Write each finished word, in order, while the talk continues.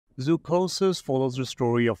Zoochosis follows the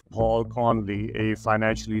story of Paul Connolly, a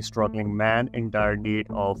financially struggling man in dire need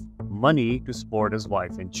of money to support his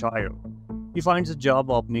wife and child. He finds a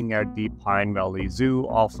job opening at the Pine Valley Zoo,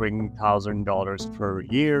 offering $1,000 per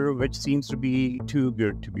year, which seems to be too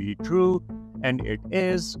good to be true, and it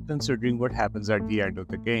is, considering what happens at the end of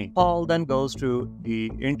the game. Paul then goes to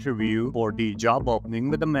the interview for the job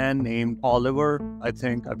opening with a man named Oliver. I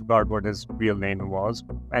forgot what his real name was.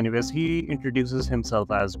 Anyways, he introduces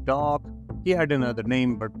himself as Doc. He had another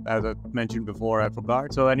name, but as I mentioned before, I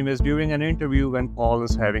forgot. So anyways, during an interview when Paul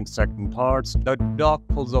is having second thoughts, the doc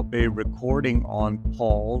pulls up a recording on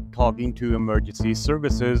Paul talking to emergency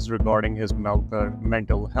services regarding his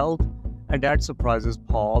mental health, and that surprises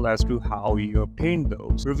Paul as to how he obtained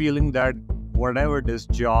those, revealing that whatever this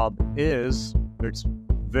job is, it's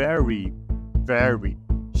very, very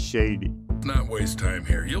shady. Not waste time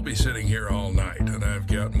here. You'll be sitting here all night, and I've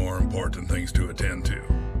got more important things to attend to.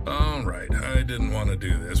 All right, I didn't want to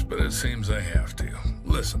do this, but it seems I have to.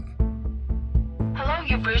 Listen. Hello,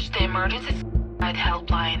 you've reached the emergency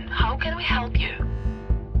helpline. How can we help you?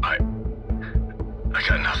 I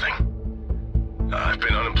got nothing. I've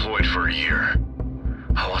been unemployed for a year.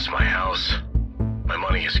 I lost my house. My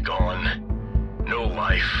money is gone. No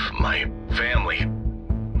life. My family.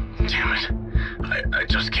 Damn it. I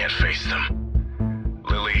just can't face them.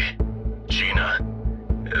 Lily, Gina,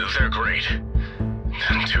 they're great.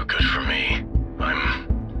 They're too good for me.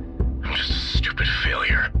 I'm just a stupid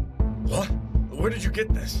failure. What? Where did you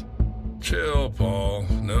get this? Chill, Paul.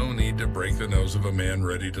 No need to break the nose of a man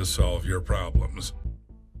ready to solve your problems.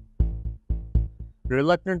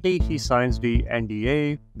 Reluctantly, he signs the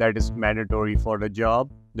NDA that is mandatory for the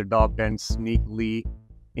job. The doc then sneakily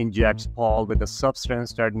injects Paul with a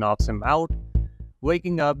substance that knocks him out.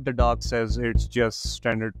 Waking up, the doc says it's just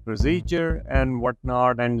standard procedure and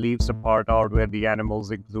whatnot, and leaves the part out where the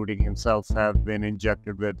animals, including himself, have been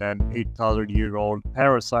injected with an 8,000-year-old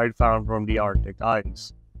parasite found from the Arctic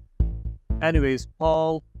ice. Anyways,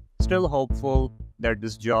 Paul, still hopeful that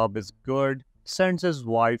this job is good, sends his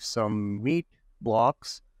wife some meat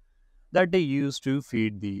blocks that they use to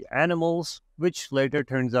feed the animals, which later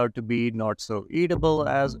turns out to be not so eatable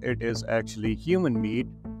as it is actually human meat,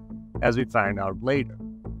 as we find out later.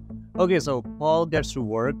 Okay, so Paul gets to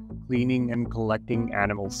work cleaning and collecting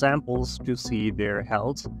animal samples to see their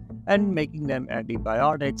health and making them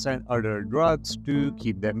antibiotics and other drugs to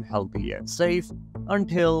keep them healthy and safe,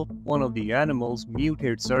 until one of the animals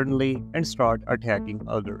mutates suddenly and starts attacking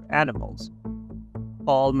other animals.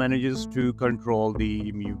 Paul manages to control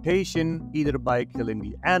the mutation either by killing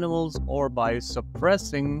the animals or by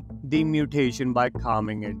suppressing the mutation by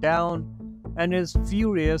calming it down, and is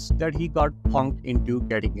furious that he got punked into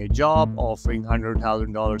getting a job offering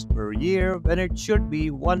 $100,000 per year when it should be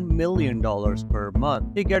 $1 million per month.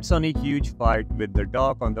 He gets on a huge fight with the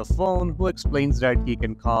doc on the phone, who explains that he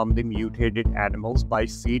can calm the mutated animals by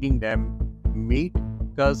feeding them meat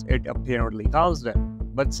because it apparently calms them.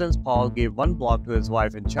 But since Paul gave one block to his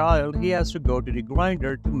wife and child, he has to go to the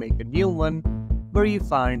grinder to make a new one, where he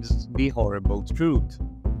finds the horrible truth.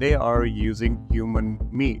 They are using human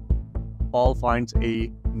meat. Paul finds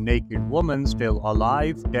a naked woman still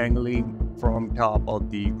alive, dangling from top of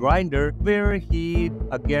the grinder, where he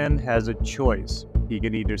again has a choice. He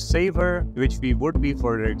can either save her, which we would be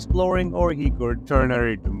further exploring, or he could turn her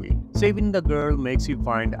into meat. Saving the girl makes you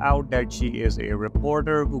find out that she is a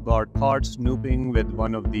reporter who got caught snooping with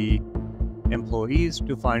one of the employees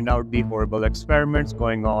to find out the horrible experiments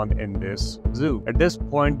going on in this zoo. At this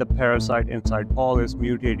point, the parasite inside Paul is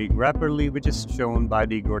mutating rapidly, which is shown by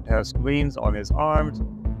the grotesque veins on his arms,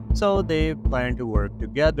 so they plan to work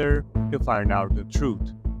together to find out the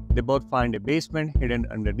truth. They both find a basement hidden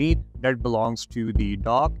underneath that belongs to the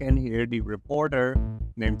doc, and here the reporter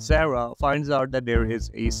named Sarah finds out that there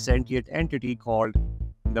is a sentient entity called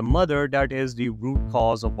the mother that is the root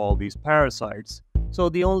cause of all these parasites. So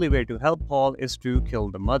the only way to help Paul is to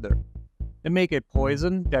kill the mother. They make a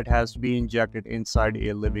poison that has to be injected inside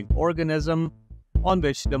a living organism, on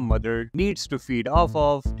which the mother needs to feed off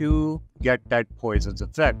of to get that poison's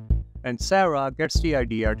effect. And Sarah gets the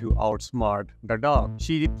idea to outsmart the dog.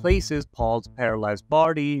 She places Paul's paralyzed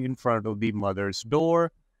body in front of the mother's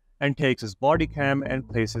door and takes his body cam and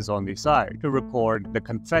places on the side to record the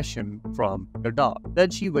confession from the dog.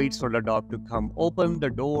 Then she waits for the dog to come open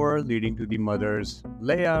the door leading to the mother's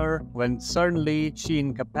lair, when suddenly she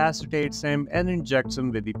incapacitates him and injects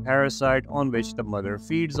him with the parasite, on which the mother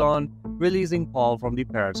feeds on, releasing Paul from the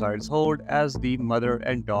parasite's hold as the mother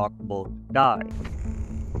and dog both die.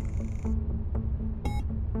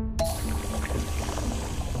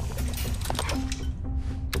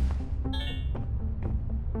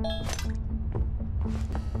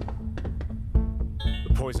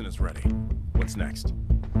 The poison is ready. What's next?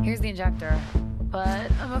 Here's the injector.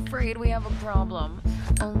 But I'm afraid we have a problem.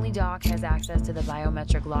 Only Doc has access to the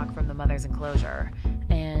biometric lock from the mother's enclosure.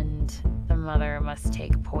 And the mother must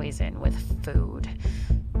take poison with food.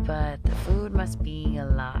 But the food must be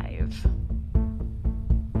alive.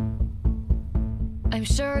 I'm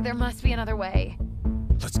sure there must be another way.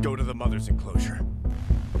 Let's go to the mother's enclosure.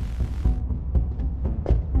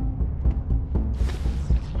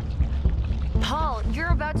 Paul,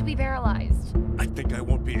 you're about to be paralyzed. I think I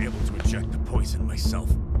won't be able to inject the poison myself.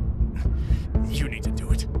 You need to do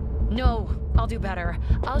it. No, I'll do better.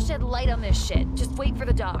 I'll shed light on this shit. Just wait for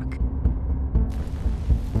the doc.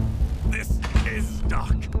 This is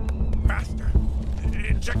Doc. Faster.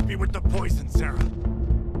 Inject me with the poison, Sarah.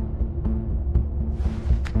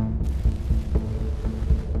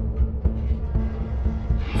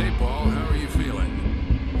 Hey, Paul, how are you feeling?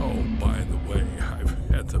 Oh, by the way, I've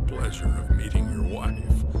had the pleasure of meeting your wife.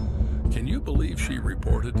 Can you believe she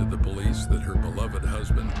reported to the police that her beloved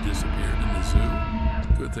husband disappeared in the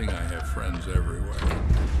zoo? Good thing I have friends everywhere.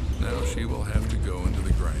 Now she will have to go into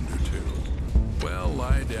the grinder, too. Well,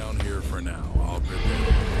 lie down here for now. I'll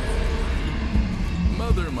prepare.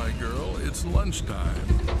 Mother, my girl, it's lunchtime.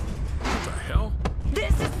 What the hell?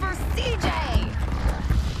 This is for CJ!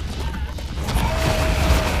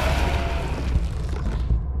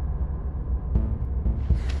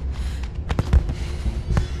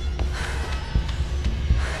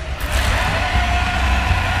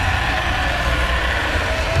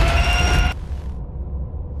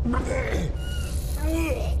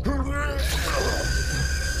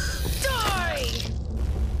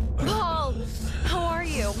 Paul, how are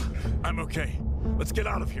you? I'm okay. Let's get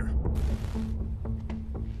out of here.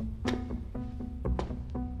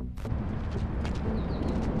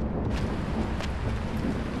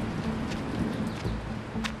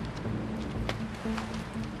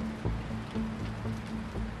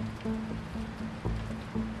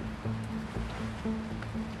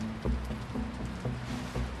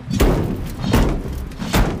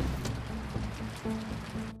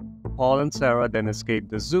 Paul and Sarah then escape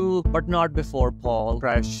the zoo, but not before Paul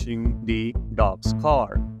crashing the Doc's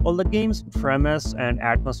car. While the game's premise and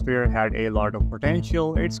atmosphere had a lot of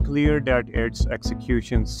potential, it's clear that its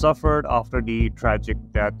execution suffered after the tragic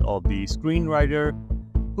death of the screenwriter,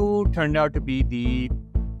 who turned out to be the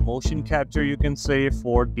motion capture, you can say,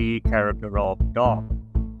 for the character of Doc.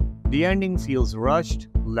 The ending feels rushed,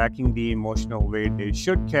 lacking the emotional weight it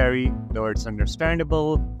should carry, though it's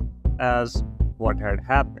understandable as what had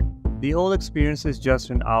happened. The whole experience is just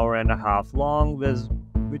an hour and a half long,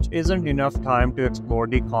 which isn't enough time to explore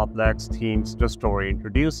the complex themes the story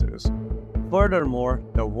introduces. Furthermore,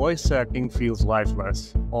 the voice acting feels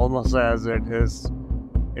lifeless, almost as it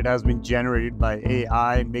has been generated by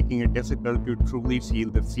AI, making it difficult to truly feel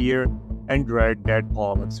the fear and dread that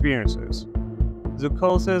Paul experiences.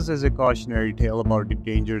 Zoochosis is a cautionary tale about the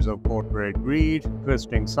dangers of corporate greed,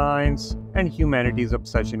 twisting science, and humanity's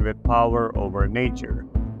obsession with power over nature.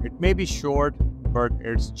 It may be short, but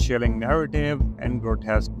its chilling narrative and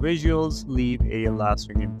grotesque visuals leave a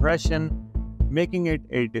lasting impression, making it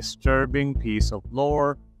a disturbing piece of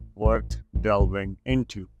lore worth delving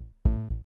into.